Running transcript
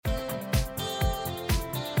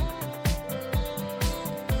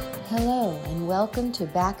welcome to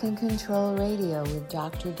Back in Control Radio with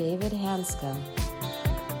Dr. David Hanscom.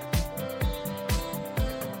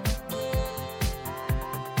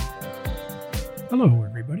 Hello,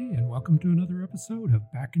 everybody, and welcome to another episode of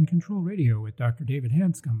Back in Control Radio with Dr. David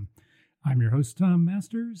Hanscom. I'm your host, Tom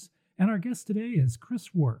Masters, and our guest today is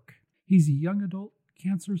Chris Wark. He's a young adult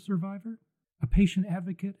cancer survivor, a patient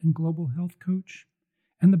advocate and global health coach,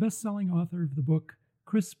 and the best-selling author of the book,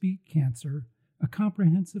 Chris Beat Cancer, A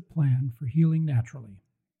Comprehensive Plan for Healing Naturally.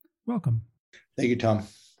 Welcome. Thank you, Tom.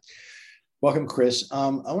 Welcome, Chris. I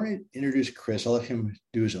want to introduce Chris. I'll let him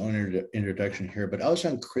do his own introduction here, but I was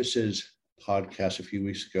on Chris's podcast a few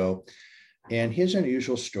weeks ago, and he has an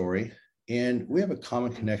unusual story, and we have a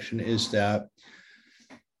common connection is that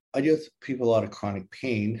I deal with people with a lot of chronic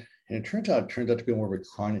pain, and it turns out to be more of a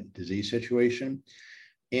chronic disease situation.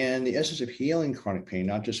 And the essence of healing chronic pain,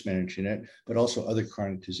 not just managing it, but also other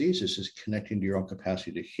chronic diseases, is connecting to your own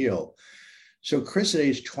capacity to heal. So Chris at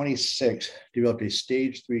age 26 developed a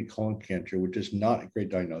stage 3 colon cancer, which is not a great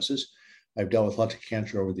diagnosis. I've dealt with lots of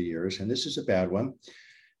cancer over the years, and this is a bad one.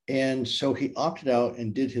 And so he opted out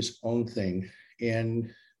and did his own thing.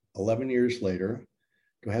 And 11 years later,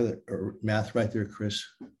 do I have the math right there, Chris?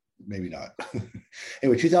 Maybe not.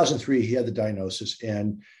 Anyway, 2003, he had the diagnosis,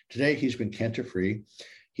 and today he's been cancer-free.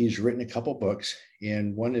 He's written a couple books,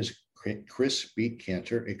 and one is Chris Beat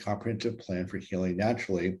Cancer, A Comprehensive Plan for Healing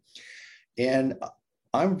Naturally. And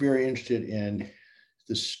I'm very interested in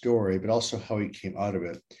the story, but also how he came out of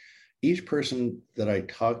it. Each person that I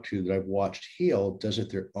talk to that I've watched heal does it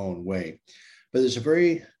their own way. But there's a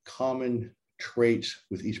very common traits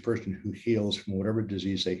with each person who heals from whatever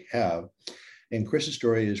disease they have. And Chris's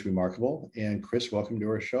story is remarkable. And Chris, welcome to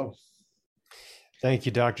our show. Thank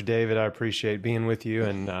you, Dr. David. I appreciate being with you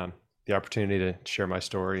and the opportunity to share my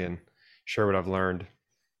story and share what I've learned.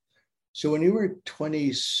 So when you were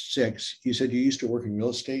 26, you said you used to work in real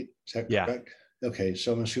estate. Is that correct? Yeah. Okay.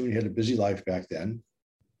 So I'm assuming you had a busy life back then.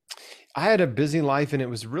 I had a busy life, and it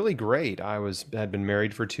was really great. Had been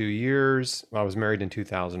married for 2 years. I was married in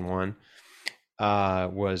 2001.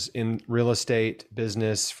 Was in real estate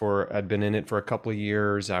business I'd been in it for a couple of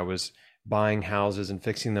years. I was buying houses and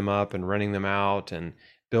fixing them up and renting them out and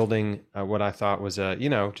building what I thought was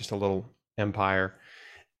just a little empire.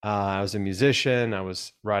 I was a musician. I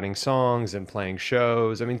was writing songs and playing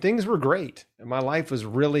shows. I mean, things were great. My life was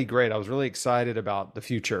really great. I was really excited about the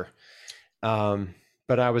future.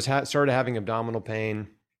 But I was started having abdominal pain,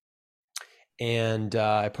 and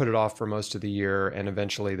I put it off for most of the year, and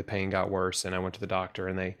eventually the pain got worse, and I went to the doctor,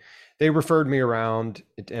 and they referred me around,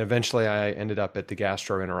 and eventually I ended up at the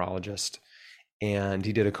gastroenterologist, and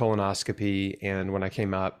he did a colonoscopy, and when I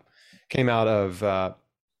came out of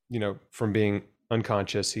from being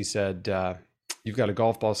unconscious, he said, you've got a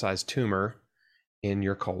golf ball sized tumor in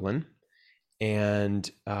your colon,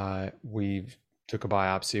 and we took a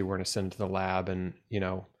biopsy. We're going to send it to the lab, and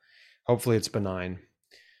hopefully it's benign.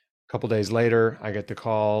 A couple days later, I get the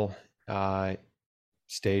call, it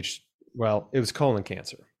was colon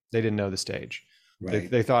cancer. They didn't know the stage.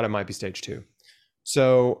 Right. They thought it might be stage 2.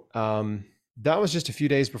 So that was just a few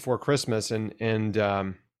days before Christmas, and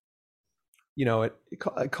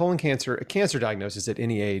colon cancer, a cancer diagnosis at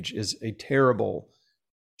any age is a terrible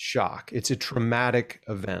shock. It's a traumatic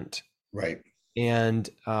event. Right. And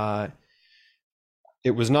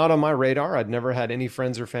it was not on my radar. I'd never had any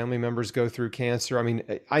friends or family members go through cancer. I mean,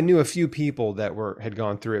 I knew a few people that had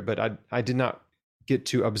gone through it, but I did not get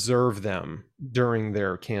to observe them during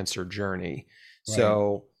their cancer journey. Right.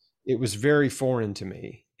 So it was very foreign to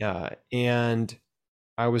me. And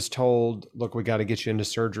I was told, look, we got to get you into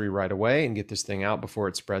surgery right away and get this thing out before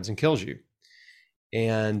it spreads and kills you.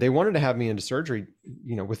 And they wanted to have me into surgery,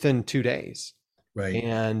 within 2 days. Right.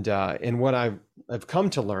 And what I've come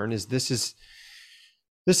to learn is this is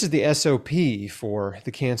the SOP for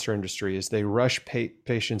the cancer industry, is they rush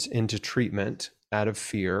patients into treatment out of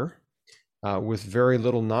fear, with very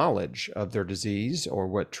little knowledge of their disease or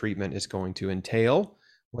what treatment is going to entail,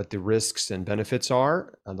 what the risks and benefits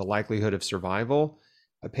are, the likelihood of survival.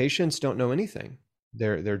 Patients don't know anything.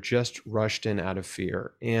 They're just rushed in out of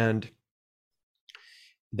fear. And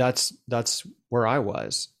that's where I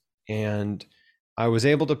was. And I was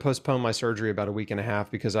able to postpone my surgery about a week and a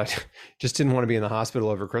half because I just didn't want to be in the hospital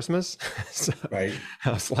over Christmas. So right.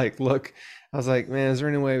 I was like, man, is there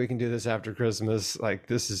any way we can do this after Christmas? Like,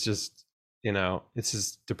 this is just, it's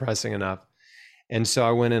just depressing enough. And so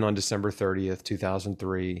I went in on December 30th,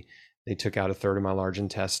 2003. They took out a third of my large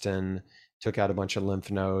intestine, took out a bunch of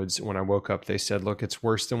lymph nodes. When I woke up, they said, look, it's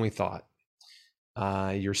worse than we thought.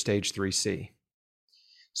 You're stage 3C.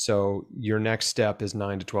 So your next step is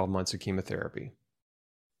 9 to 12 months of chemotherapy.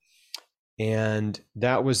 And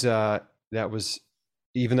that was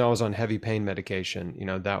even though I was on heavy pain medication,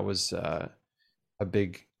 that was a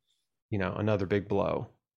big, another big blow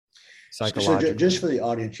psychologically. So just for the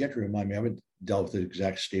audience, you have to remind me, I haven't dealt with the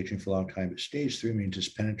exact staging for a long time, but stage 3 means it's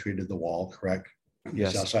penetrated the wall, correct?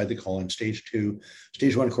 Yes. It's outside the colon. Stage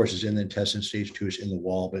 1, of course, is in the intestine. Stage 2 is in the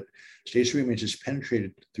wall, but stage 3 means it's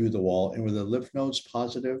penetrated through the wall. And were the lymph nodes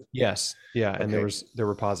positive? Yes. Yeah. Okay. And there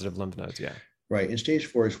were positive lymph nodes. Yeah. Right. And stage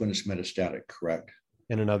 4 is when it's metastatic, correct?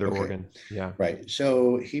 In another organ. Yeah. Right.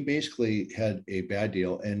 So he basically had a bad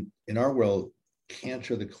deal. And in our world,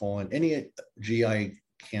 cancer of the colon, any GI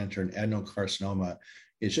cancer and adenocarcinoma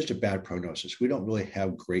is just a bad prognosis. We don't really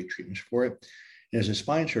have great treatments for it. And as a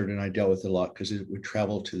spine surgeon, I dealt with it a lot because it would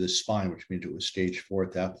travel to the spine, which means it was stage 4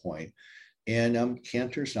 at that point. And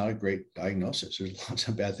cancer is not a great diagnosis. There's lots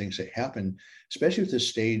of bad things that happen, especially with the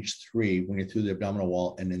stage 3 when you're through the abdominal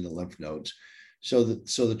wall and in the lymph nodes. So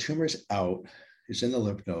the tumor's out, it's in the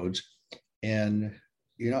lymph nodes, and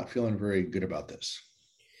you're not feeling very good about this.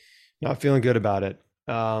 Not feeling good about it.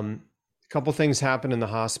 A couple things happened in the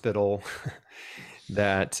hospital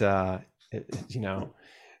that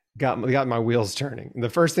got my wheels turning. The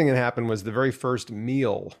first thing that happened was the very first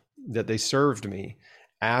meal that they served me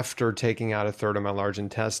after taking out a third of my large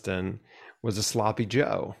intestine was a sloppy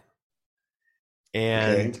Joe.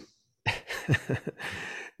 And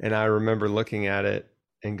and I remember looking at it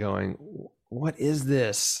and going, what is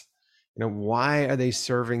this? Why are they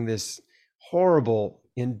serving this horrible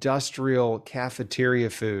industrial cafeteria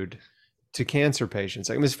food to cancer patients?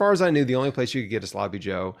 As far as I knew, the only place you could get a sloppy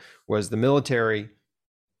Joe was the military,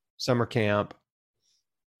 summer camp,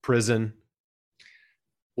 prison.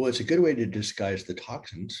 Well, it's a good way to disguise the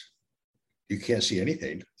toxins. You can't see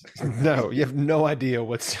anything. No, you have no idea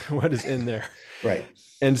what is in there. Right.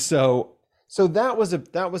 And so that was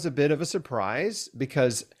a bit of a surprise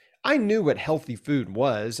because I knew what healthy food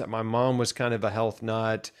was. My mom was kind of a health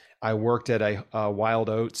nut. I worked at a Wild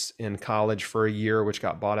Oats in college for a year, which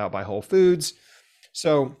got bought out by Whole Foods.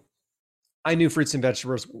 So I knew fruits and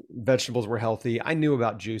vegetables were healthy. I knew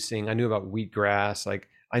about juicing. I knew about wheatgrass.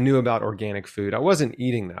 I knew about organic food. I wasn't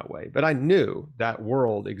eating that way, but I knew that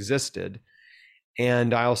world existed.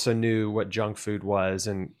 And I also knew what junk food was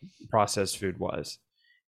and processed food was.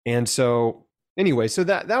 And so anyway, so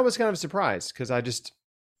that was kind of a surprise because I just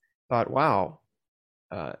thought, wow,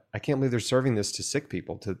 I can't believe they're serving this to sick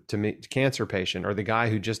people, to me, to cancer patient or the guy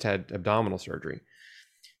who just had abdominal surgery.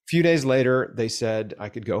 A few days later, they said I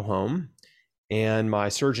could go home, and my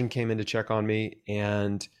surgeon came in to check on me,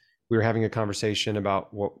 and we were having a conversation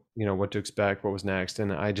about what to expect, what was next.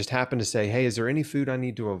 And I just happened to say, hey, is there any food I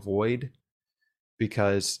need to avoid?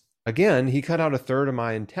 Because again, he cut out a third of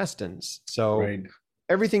my intestines. So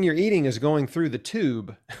everything you're eating is going through the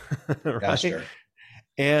tube, right? Faster.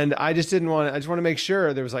 And I just want to make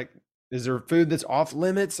sure there was is there food that's off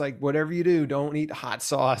limits? Whatever you do, don't eat hot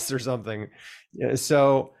sauce or something. Yeah,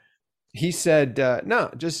 so he said,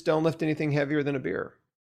 no, just don't lift anything heavier than a beer.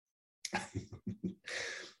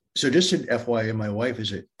 So just an FYI, my wife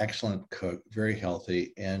is an excellent cook, very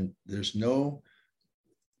healthy, and there's no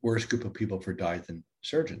worse group of people for diet than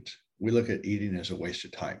surgeons. We look at eating as a waste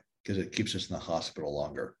of time because it keeps us in the hospital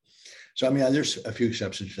longer. So, there's a few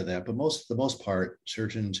exceptions to that, but the most part,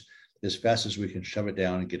 surgeons, as fast as we can shove it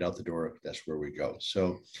down and get out the door, that's where we go.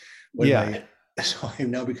 So, I've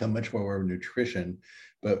now become much more aware of nutrition,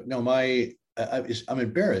 but no, I'm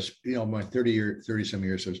embarrassed, my 30 some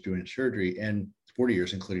years I was doing surgery and 40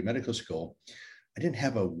 years, including medical school, I didn't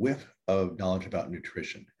have a whiff of knowledge about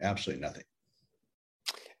nutrition, absolutely nothing.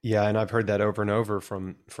 Yeah. And I've heard that over and over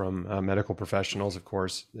from medical professionals, of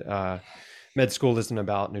course. Med school isn't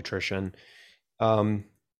about nutrition.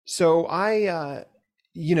 So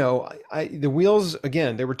the wheels,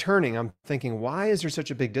 again, they were turning. I'm thinking, why is there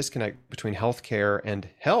such a big disconnect between healthcare and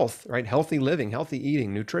health, right? Healthy living, healthy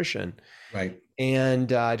eating, nutrition. Right.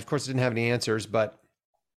 And of course, I didn't have any answers, but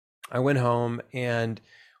I went home and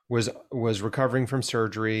was recovering from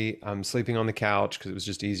surgery. I'm sleeping on the couch because it was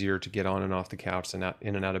just easier to get on and off the couch and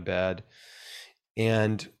in and out of bed.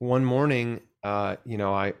 And one morning, I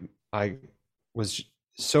was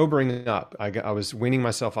sobering up. I was weaning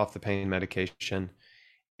myself off the pain medication,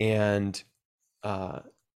 and I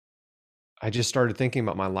just started thinking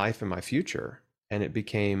about my life and my future, and it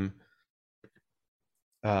became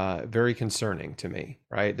very concerning to me.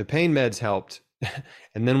 Right, the pain meds helped,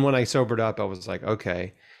 and then when I sobered up, I was like,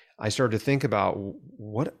 okay. I started to think about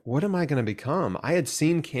what am I going to become? I had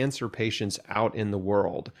seen cancer patients out in the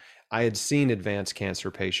world. I had seen advanced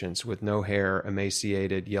cancer patients with no hair,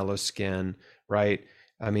 emaciated, yellow skin, right?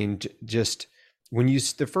 Just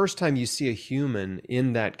the first time you see a human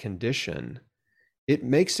in that condition, it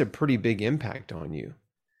makes a pretty big impact on you.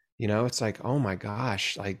 You know, it's like, oh my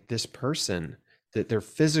gosh, like this person, that their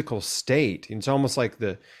physical state, it's almost like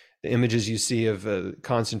the images you see of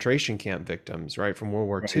concentration camp victims, right, from World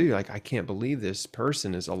War II. Like, I can't believe this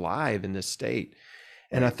person is alive in this state.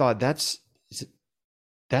 And I thought, that's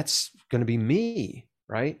going to be me,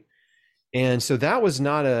 right? And so that was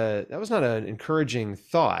not an encouraging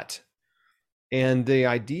thought. And the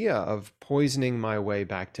idea of poisoning my way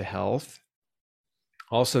back to health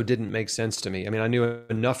also didn't make sense to me. I mean, I knew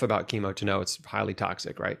enough about chemo to know it's highly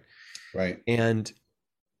toxic, right? Right. And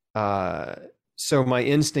so my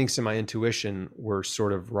instincts and my intuition were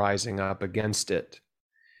sort of rising up against it.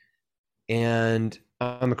 And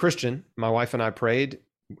I'm a Christian. My wife and I prayed,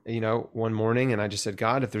 one morning, and I just said,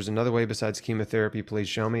 God, if there's another way besides chemotherapy, please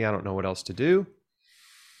show me. I don't know what else to do.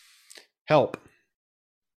 Help.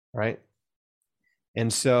 Right.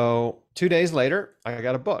 And so 2 days later, I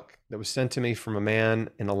got a book that was sent to me from a man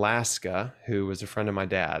in Alaska who was a friend of my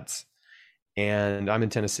dad's. And I'm in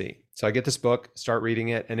Tennessee. So I get this book, start reading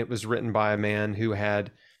it, and it was written by a man who had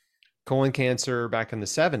colon cancer back in the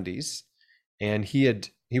 70s. And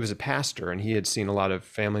he was a pastor, and he had seen a lot of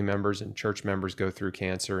family members and church members go through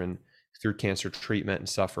cancer and through cancer treatment and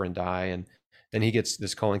suffer and die. And then he gets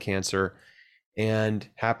this colon cancer, and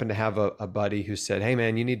happened to have a buddy who said, hey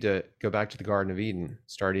man, you need to go back to the Garden of Eden,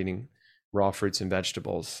 start eating raw fruits and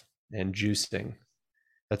vegetables and juicing.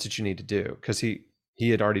 That's what you need to do. Because he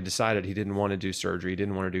had already decided he didn't want to do surgery. He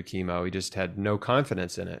didn't want to do chemo. He just had no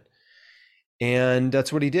confidence in it. And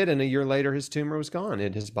that's what he did. And a year later, his tumor was gone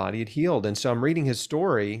and his body had healed. And so I'm reading his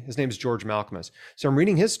story. His name is George Malcolmus. So I'm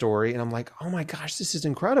reading his story and I'm like, oh my gosh, this is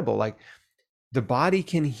incredible. Like, the body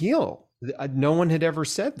can heal. No one had ever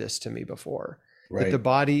said this to me before, that the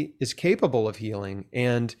body is capable of healing,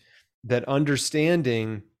 and that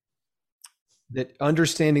understanding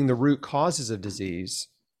the root causes of disease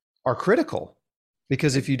are critical,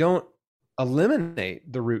 because if you don't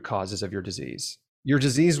eliminate the root causes of your disease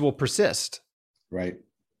will persist. Right.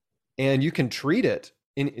 And you can treat it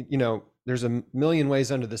there's a million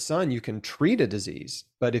ways under the sun you can treat a disease,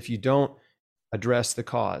 but if you don't address the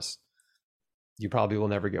cause, you probably will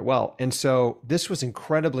never get well. And so this was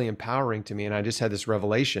incredibly empowering to me. And I just had this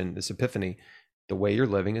revelation, this epiphany: the way you're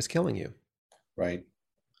living is killing you. Right.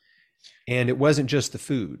 And it wasn't just the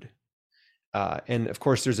food. And of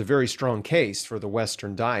course, there's a very strong case for the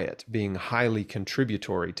Western diet being highly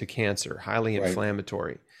contributory to cancer, highly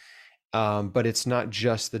inflammatory. But it's not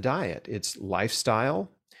just the diet, it's lifestyle.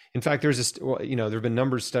 In fact, there have been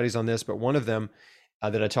numbers of studies on this, but one of them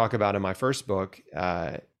that I talk about in my first book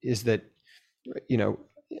is that,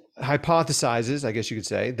 hypothesizes, I guess you could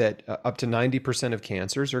say, that up to 90% of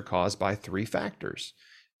cancers are caused by three factors: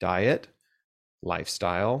 diet,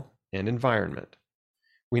 lifestyle, and environment.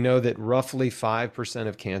 We know that roughly 5%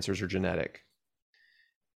 of cancers are genetic.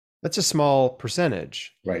 That's a small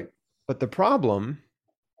percentage. Right. But the problem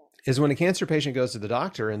is when a cancer patient goes to the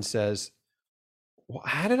doctor and says, well,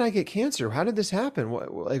 how did I get cancer? How did this happen?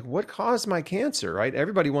 What caused my cancer? Right?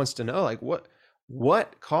 Everybody wants to know,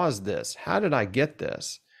 what caused this? How did I get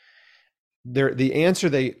this? The answer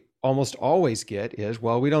they almost always get is,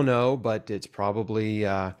 well, we don't know, but it's probably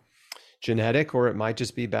genetic, or it might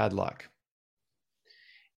just be bad luck.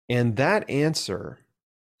 And that answer,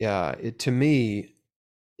 to me,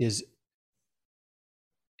 is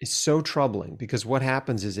so troubling, because what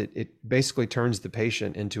happens is it basically turns the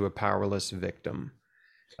patient into a powerless victim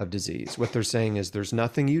of disease. What they're saying is, there's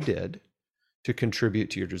nothing you did to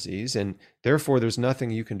contribute to your disease, and therefore there's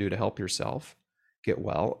nothing you can do to help yourself get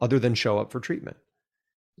well other than show up for treatment.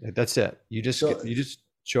 That's it. You just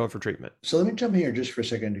show up for treatment. So let me jump in here just for a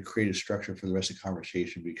second to create a structure for the rest of the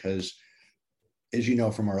conversation, because as you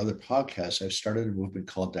know from our other podcasts, I've started a movement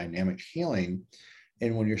called dynamic healing.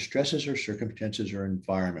 And when your stresses or circumstances or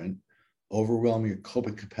environment overwhelm your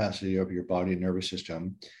coping capacity of your body and nervous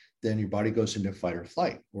system, then your body goes into fight or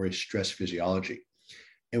flight, or a stress physiology.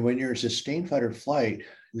 And when you're in sustained fight or flight,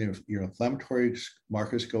 your inflammatory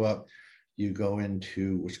markers go up. You go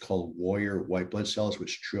into what's called warrior white blood cells,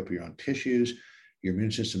 which chew up your own tissues. Your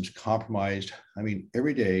immune system's compromised. I mean,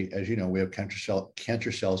 every day, as you know, we have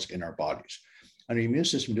cancer cells in our bodies, and our immune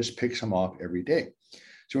system just picks them off every day.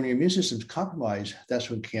 So when your immune system's compromised, that's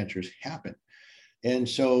when cancers happen. And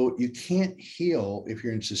so you can't heal if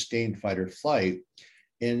you're in sustained fight or flight.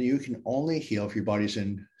 And you can only heal if your body's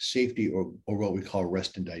in safety, or what we call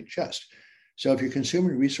rest and digest. So if you're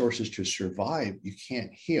consuming resources to survive, you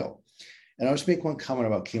can't heal. And I'll just make one comment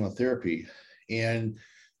about chemotherapy. And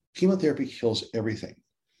chemotherapy kills everything.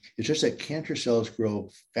 It's just that cancer cells grow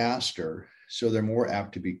faster, so they're more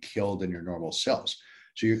apt to be killed than your normal cells.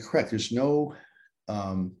 So you're correct. There's no,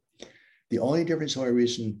 the only difference, the only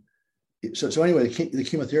reason, so anyway, the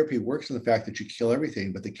chemotherapy works on the fact that you kill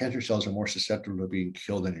everything, but the cancer cells are more susceptible to being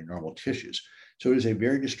killed than your normal tissues. So it is a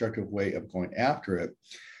very destructive way of going after it.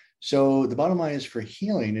 So the bottom line is, for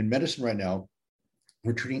healing in medicine right now,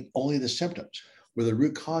 we're treating only the symptoms, where the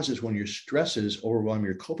root cause is when your stresses overwhelm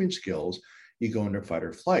your coping skills, you go into fight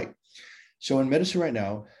or flight. So in medicine right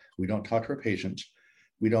now, we don't talk to our patients.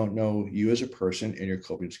 We don't know you as a person and your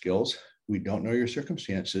coping skills. We don't know your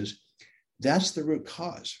circumstances. That's the root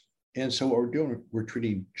cause. And so what we're doing, we're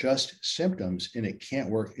treating just symptoms, and it can't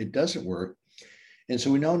work. It doesn't work. And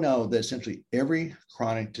so we know now that essentially every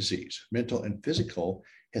chronic disease, mental and physical,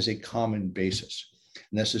 has a common basis,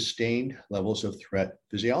 and that's sustained levels of threat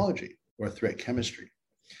physiology or threat chemistry.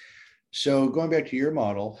 So going back to your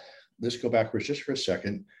model, let's go backwards just for a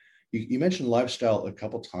second. You mentioned lifestyle a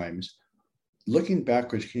couple times. Looking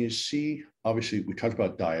backwards, can you see, obviously we talked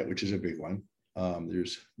about diet, which is a big one.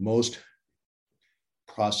 There's most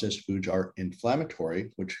processed foods are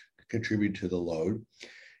inflammatory, which contribute to the load.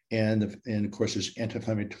 And of course, there's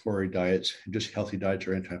anti-inflammatory diets, just healthy diets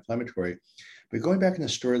are anti-inflammatory. But going back in the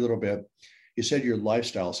story a little bit, you said your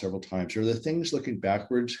lifestyle several times. Are there things looking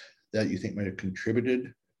backwards that you think might have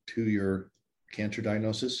contributed to your cancer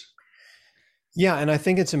diagnosis? Yeah, and I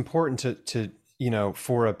think it's important to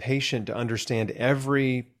for a patient to understand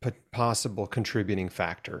every possible contributing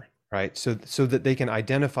factor, right? So that they can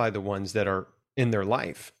identify the ones that are in their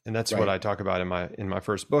life. And that's what I talk about in my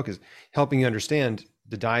first book, is helping you understand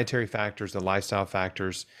the dietary factors, the lifestyle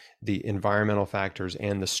factors, the environmental factors,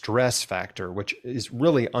 and the stress factor, which is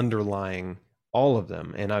really underlying all of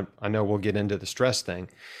them. And I know we'll get into the stress thing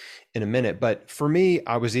in a minute, but for me,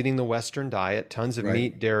 I was eating the Western diet, tons of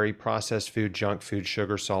meat, dairy, processed food, junk food,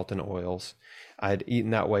 sugar, salt, and oils. I'd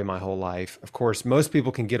eaten that way my whole life. Of course, most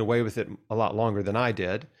people can get away with it a lot longer than I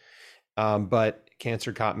did, but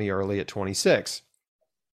cancer caught me early at 26.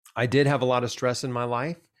 I did have a lot of stress in my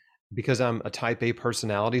life because I'm a type A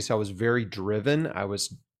personality, so I was very driven. I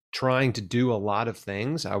was trying to do a lot of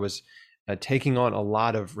things. I was taking on a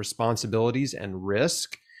lot of responsibilities and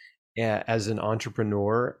risk as an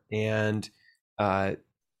entrepreneur. And I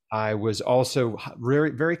was also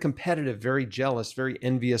very, very competitive, very jealous, very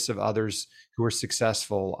envious of others who were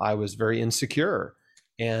successful. I was very insecure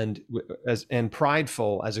and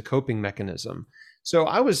prideful as a coping mechanism. So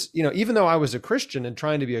I was, even though I was a Christian and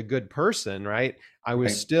trying to be a good person, right, I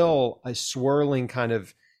was still a swirling kind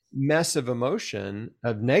of mess of emotion,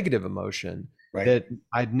 of negative emotion that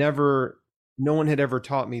no one had ever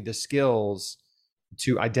taught me the skills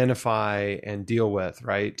to identify and deal with,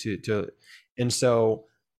 right? And so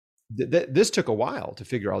this took a while to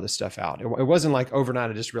figure all this stuff out. It wasn't like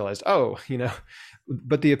overnight I just realized,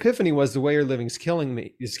 but the epiphany was, the way you're living is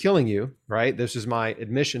killing you, right? This is my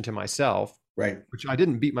admission to myself, right? Which I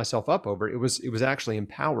didn't beat myself up over. It was actually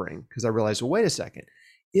empowering, because I realized, well, wait a second.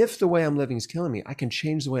 If the way I'm living is killing me, I can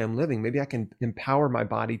change the way I'm living. Maybe I can empower my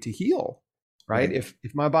body to heal, right? If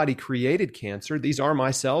my body created cancer, these are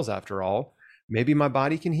my cells after all, maybe my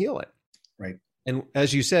body can heal it. Right. And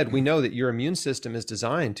as you said, we know that your immune system is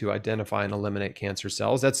designed to identify and eliminate cancer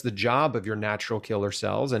cells. That's the job of your natural killer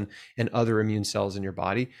cells and other immune cells in your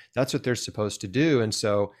body. That's what they're supposed to do. And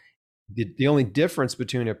so the only difference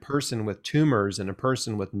between a person with tumors and a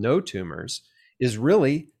person with no tumors is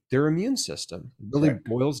really their immune system. It really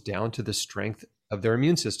boils down to the strength of their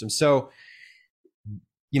immune system. So,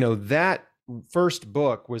 that first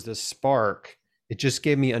book was the spark. It just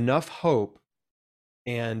gave me enough hope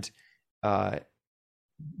and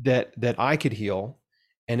that I could heal.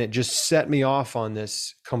 And it just set me off on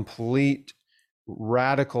this complete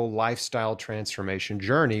radical lifestyle transformation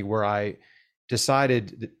journey where I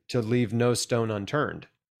decided to leave no stone unturned,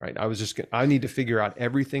 right? I need to figure out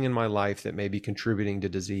everything in my life that may be contributing to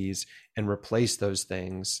disease and replace those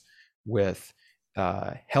things with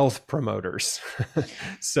health promoters.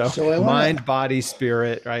 So mind, body,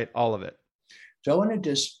 spirit, right? All of it. So I want to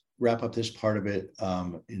just wrap up this part of it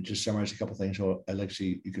and just summarize a couple of things. So I'd like to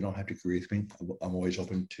see, you don't have to agree with me. I'm always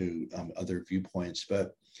open to other viewpoints,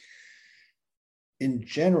 but in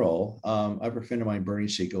general, I have a friend of mine, Bernie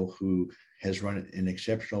Siegel, who has run an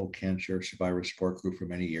exceptional cancer survivor support group for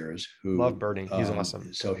many years. Love Bernie. He's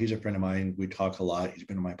awesome. So he's a friend of mine. We talk a lot. He's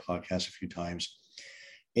been on my podcast a few times.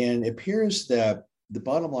 And it appears that the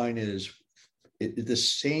bottom line is the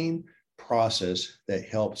same process that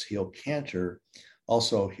helps heal cancer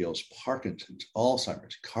also heals Parkinson's,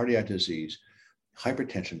 Alzheimer's, cardiac disease,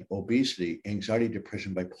 hypertension, obesity, anxiety,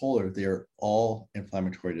 depression, bipolar. They're all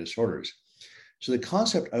inflammatory disorders. So the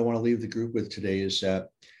concept I want to leave the group with today is that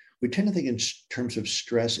we tend to think in terms of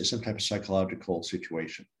stress as some type of psychological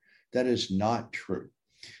situation. That is not true.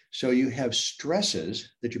 So you have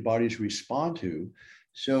stresses that your bodies respond to.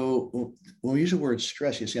 So when we use the word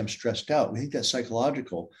stress, you say I'm stressed out. We think that's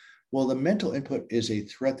psychological. Well, the mental input is a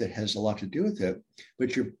threat that has a lot to do with it,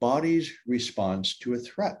 but your body's response to a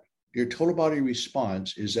threat. Your total body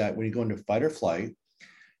response is that when you go into fight or flight,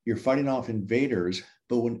 you're fighting off invaders,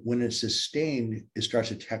 but when it's sustained, it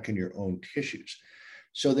starts attacking your own tissues.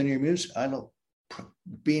 So then your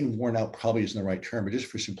being worn out probably isn't the right term, but just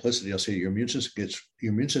for simplicity, I'll say your immune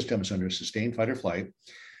system is under sustained fight or flight.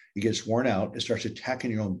 It gets worn out. It starts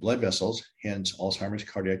attacking your own blood vessels, hence Alzheimer's,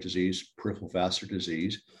 cardiac disease, peripheral vascular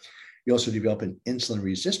disease. You also develop an insulin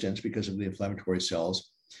resistance because of the inflammatory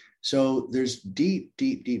cells. So there's deep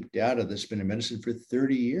data that's been in medicine for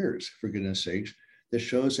 30 years, for goodness sakes, that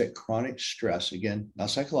shows that chronic stress, again, not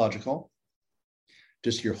psychological,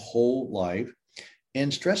 just your whole life.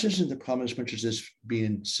 And stress isn't the problem as much as this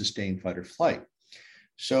being sustained fight or flight.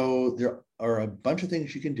 So there are a bunch of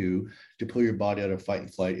things you can do to pull your body out of fight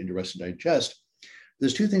and flight into rest and digest.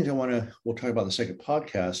 There's two things we'll talk about in the second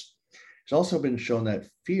podcast. It's also been shown that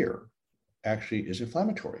fear actually is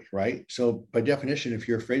inflammatory, right? So by definition, if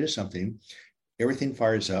you're afraid of something, everything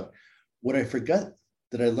fires up. What I forgot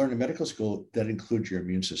that I learned in medical school, that includes your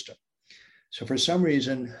immune system. So for some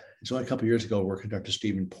reason, it's only a couple of years ago working with Dr.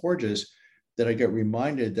 Stephen Porges, that I get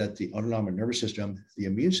reminded that the autonomic nervous system, the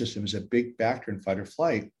immune system, is a big factor in fight or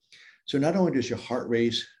flight. So not only does your heart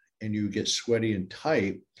race and you get sweaty and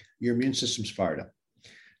tight, your immune system's fired up.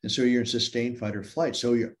 And so you're in sustained fight or flight.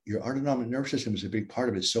 So your autonomic nervous system is a big part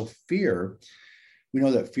of it. So fear, we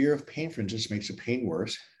know that fear of pain, for instance, makes the pain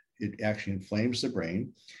worse. It actually inflames the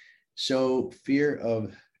brain. So fear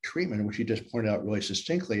of treatment, which you just pointed out really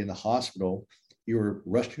succinctly, in the hospital, you were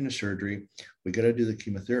rushed into surgery, we got to do the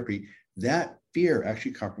chemotherapy. That fear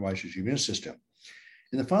actually compromises your immune system.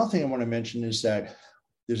 And the final thing I want to mention is that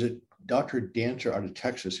there's a Dr. Dancer out of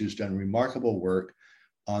Texas who's done remarkable work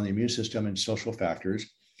on the immune system and social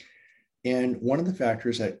factors. And one of the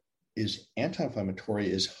factors that is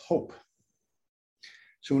anti-inflammatory is hope.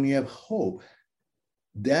 So when you have hope,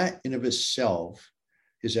 that in of itself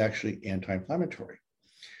is actually anti-inflammatory.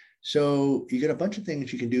 So you get a bunch of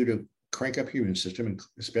things you can do to crank up your immune system,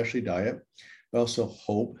 especially diet, but also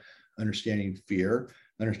hope, understanding fear,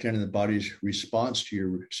 understanding the body's response to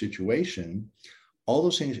your situation. All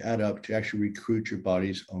those things add up to actually recruit your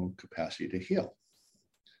body's own capacity to heal.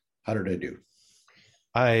 How did I do?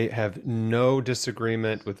 I have no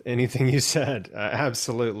disagreement with anything you said. I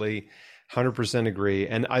absolutely 100% agree.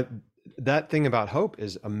 And that thing about hope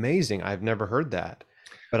is amazing. I've never heard that,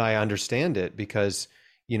 but I understand it because,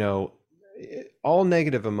 all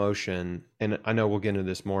negative emotion, and I know we'll get into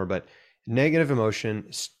this more, but negative emotion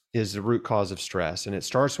is the root cause of stress. And it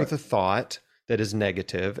starts with a thought that is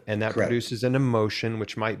negative, and that produces an emotion,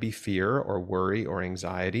 which might be fear or worry or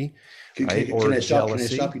anxiety. Can I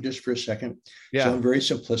stop you just for a second? Yeah. So I'm very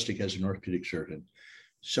simplistic as an orthopedic surgeon.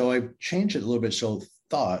 So I've changed it a little bit. So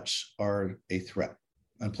thoughts are a threat.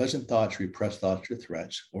 Unpleasant thoughts, repressed thoughts are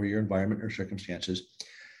threats, or your environment or circumstances.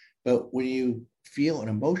 But when you feel an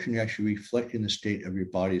emotion, you're actually reflecting the state of your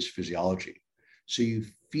body's physiology. So you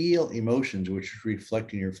feel emotions, which is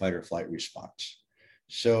reflecting your fight or flight response.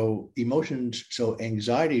 So emotions, so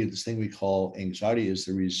anxiety, this thing we call anxiety, is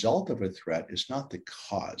the result of a threat. It's not the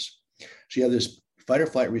cause. So you have this fight or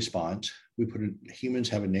flight response. Humans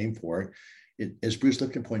have a name for it. As Bruce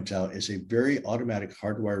Lipton points out, it's a very automatic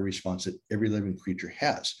hardwired response that every living creature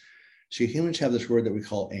has. So humans have this word that we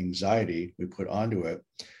call anxiety, we put onto it.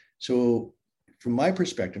 So from my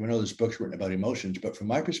perspective, I know there's books written about emotions, but from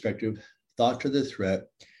my perspective, thoughts are the threat,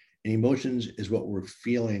 and emotions is what we're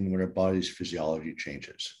feeling when our body's physiology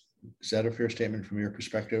changes. Is that a fair statement from your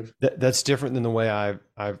perspective? That's different than the way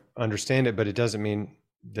I understand it, but it doesn't mean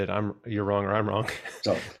that you're wrong or I'm wrong.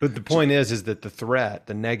 But the point is that the threat,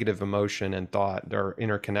 the negative emotion and thought, they're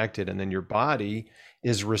interconnected, and then your body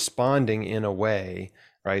is responding in a way,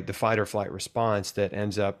 right? The fight or flight response that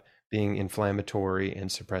ends up being inflammatory and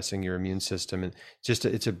suppressing your immune system. And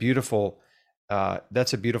it's a beautiful,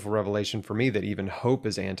 that's a beautiful revelation for me, that even hope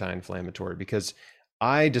is anti-inflammatory, because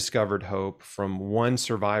I discovered hope from one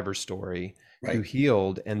survivor story who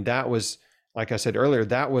healed. And that was, like I said earlier,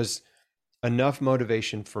 that was enough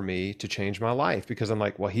motivation for me to change my life, because I'm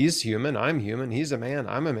like, well, he's human, I'm human, he's a man,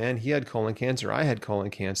 I'm a man, he had colon cancer, I had colon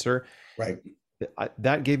cancer. Right.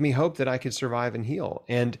 That gave me hope that I could survive and heal.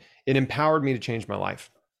 And it empowered me to change my life.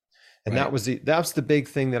 And that's the big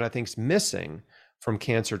thing that I think is missing from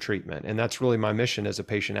cancer treatment. And that's really my mission as a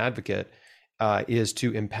patient advocate, is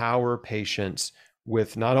to empower patients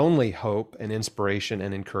with not only hope and inspiration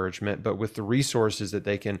and encouragement, but with the resources that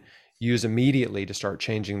they can use immediately to start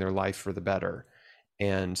changing their life for the better.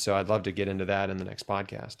 And so I'd love to get into that in the next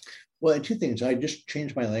podcast. Well, two things. I just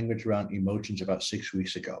changed my language around emotions about 6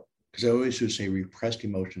 weeks ago, because I always would say repressed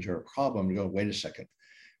emotions are a problem. You go, wait a second.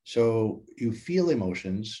 So you feel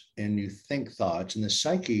emotions and you think thoughts, and the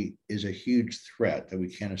psyche is a huge threat that we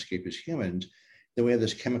can't escape as humans. Then we have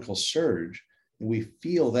this chemical surge, and we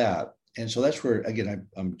feel that. And so that's where, again,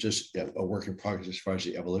 I'm just a work in progress as far as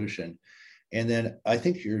the evolution. And then I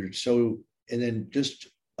think and then just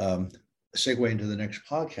segue into the next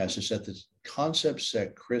podcast is that the concepts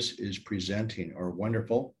that Chris is presenting are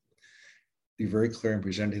wonderful. Be very clear in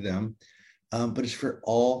presenting them. But it's for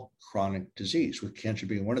all chronic disease, with cancer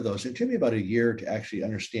being one of those. It took me about a year to actually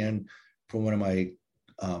understand from one of my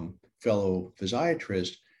fellow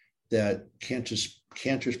physiatrists that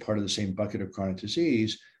cancer is part of the same bucket of chronic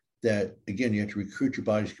disease, that, again, you have to recruit your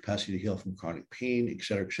body's capacity to heal from chronic pain, et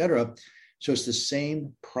cetera, et cetera. So it's the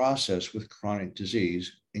same process with chronic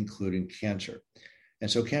disease, including cancer.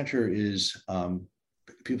 And so cancer is,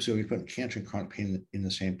 people say we put cancer and chronic pain in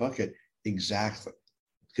the same bucket. Exactly.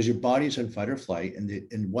 Because your body's in fight or flight,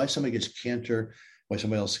 and why somebody gets cancer, why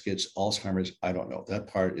somebody else gets Alzheimer's, I don't know. That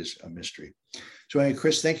part is a mystery. So anyway,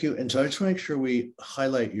 Chris, thank you. And so I just want to make sure we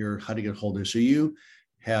highlight your how to get hold of. So you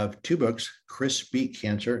have 2 books, Chris Beat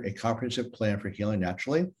Cancer, A Comprehensive Plan for Healing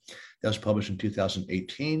Naturally. That was published in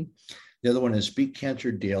 2018. The other one is Beat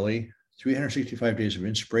Cancer Daily, 365 Days of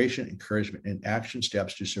Inspiration, Encouragement, and Action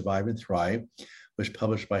Steps to Survive and Thrive, was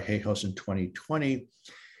published by Hay House in 2020.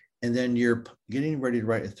 And then you're getting ready to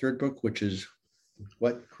write a 3rd book, which is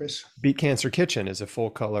what, Chris? Beat Cancer Kitchen is a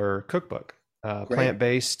full color cookbook,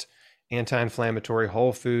 plant-based, anti-inflammatory,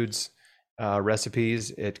 whole foods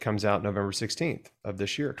recipes. It comes out November 16th of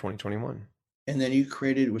this year, 2021. And then you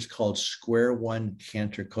created what's called Square One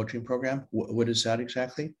Cancer Coaching Program. What is that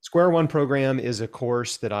exactly? Square One program is a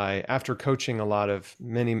course that after coaching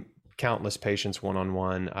countless patients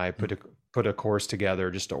one-on-one, I put a course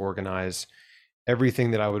together just to organize everything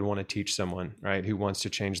that I would want to teach someone, right, who wants to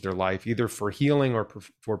change their life, either for healing or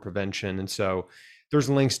for prevention. And so there's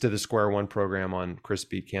links to the Square One program on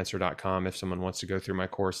chrisbeatcancer.com if someone wants to go through my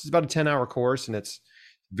course. It's about a 10-hour course, and it's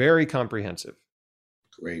very comprehensive.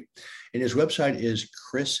 Great. And his website is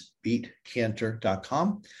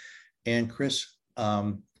chrisbeatcancer.com. And Chris,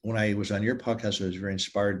 when I was on your podcast, I was very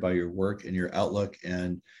inspired by your work and your outlook,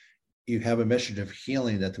 and you have a message of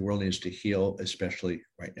healing that the world needs to heal, especially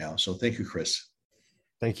right now. So thank you, Chris.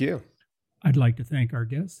 Thank you. I'd like to thank our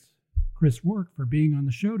guest, Chris Work, for being on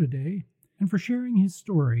the show today and for sharing his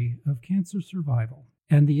story of cancer survival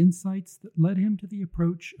and the insights that led him to the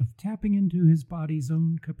approach of tapping into his body's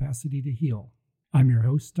own capacity to heal. I'm your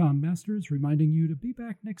host, Tom Masters, reminding you to be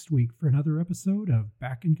back next week for another episode of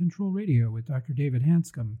Back in Control Radio with Dr. David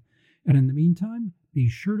Hanscom. And in the meantime, be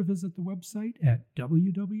sure to visit the website at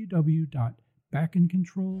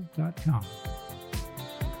www.backincontrol.com.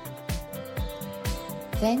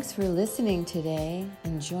 Thanks for listening today,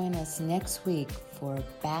 and join us next week for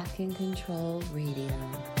Back in Control Radio.